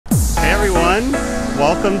everyone.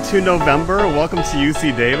 Welcome to November. Welcome to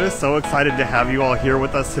UC Davis. So excited to have you all here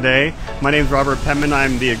with us today. My name is Robert Penman.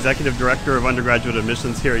 I'm the Executive Director of Undergraduate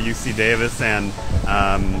Admissions here at UC Davis. And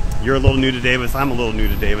you're a little new to Davis. I'm a little new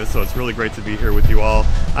to Davis, so it's really great to be here with you all.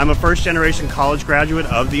 I'm a first-generation college graduate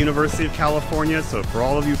of the University of California. So for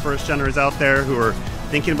all of you first-geners out there who are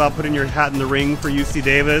thinking about putting your hat in the ring for UC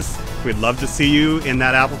Davis, we'd love to see you in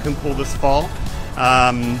that applicant pool this fall.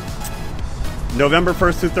 November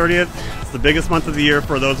 1st through 30th, it's the biggest month of the year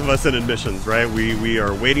for those of us in admissions, right? We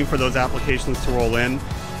are waiting for those applications to roll in.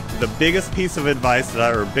 The biggest piece of advice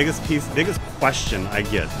biggest question I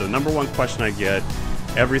get, the number one question I get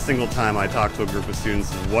every single time I talk to a group of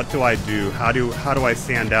students is, what do I do? How do I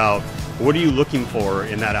stand out? What are you looking for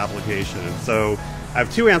in that application? And so I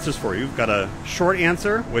have two answers for you. We've got a short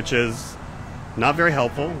answer, which is not very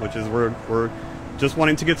helpful, which is we're just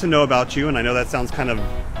wanting to get to know about you. And I know that sounds kind of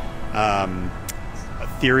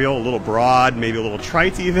ethereal, a little broad, maybe a little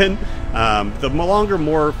trite even. The longer,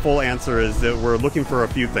 more full answer is that we're looking for a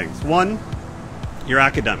few things. One, your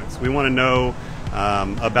academics. We want to know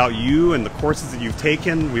about you and the courses that you've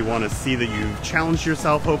taken. We want to see that you've challenged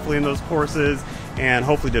yourself, hopefully, in those courses, and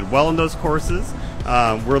hopefully did well in those courses.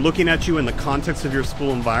 We're looking at you in the context of your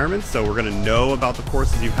school environment, so we're going to know about the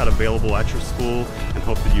courses you've had available at your school and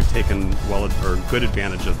hope that you've taken well or good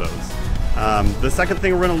advantage of those. The second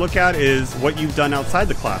thing we're going to look at is what you've done outside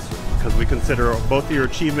the classroom, because we consider both of your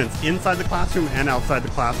achievements inside the classroom and outside the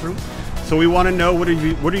classroom. So we want to know, what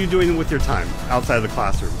are you doing with your time outside of the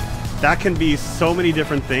classroom? That can be so many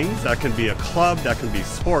different things. That can be a club, that can be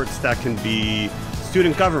sports, that can be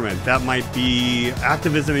student government, that might be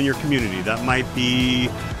activism in your community, that might be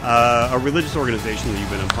a religious organization that you've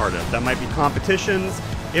been a part of, that might be competitions,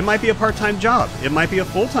 it might be a part-time job, it might be a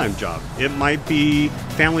full-time job, it might be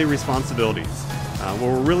family responsibilities. What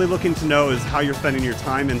we're really looking to know is how you're spending your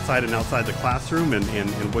time inside and outside the classroom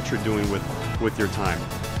and what you're doing with your time.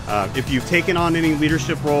 If you've taken on any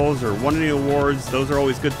leadership roles or won any awards, those are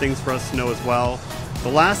always good things for us to know as well. The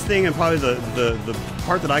last thing, and probably the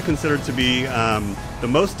part that I consider to be the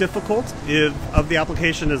most difficult of the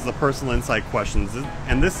application, is the personal insight questions.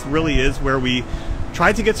 And this really is where we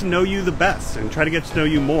try to get to know you the best and try to get to know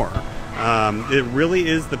you more. It really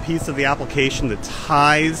is the piece of the application that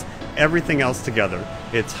ties everything else together.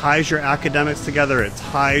 It ties your academics together, it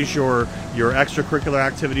ties your extracurricular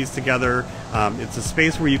activities together. It's a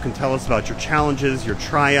space where you can tell us about your challenges, your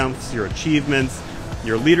triumphs, your achievements,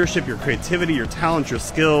 your leadership, your creativity, your talent, your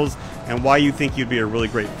skills, and why you think you'd be a really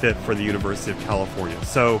great fit for the University of California.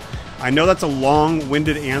 So I know that's a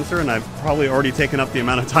long-winded answer, and I've probably already taken up the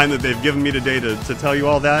amount of time that they've given me today to tell you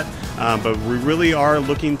all that, but we really are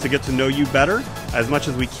looking to get to know you better as much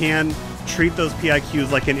as we can. Treat those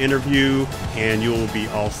PIQs like an interview, and you will be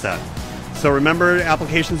all set. So remember,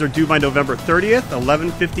 applications are due by November 30th,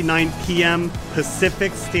 11:59 p.m.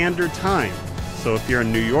 Pacific Standard Time. So if you're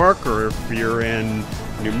in New York or if you're in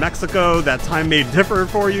New Mexico, that time may differ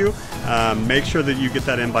for you. Make sure that you get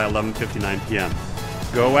that in by 11:59 p.m.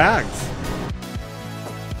 Go Ags!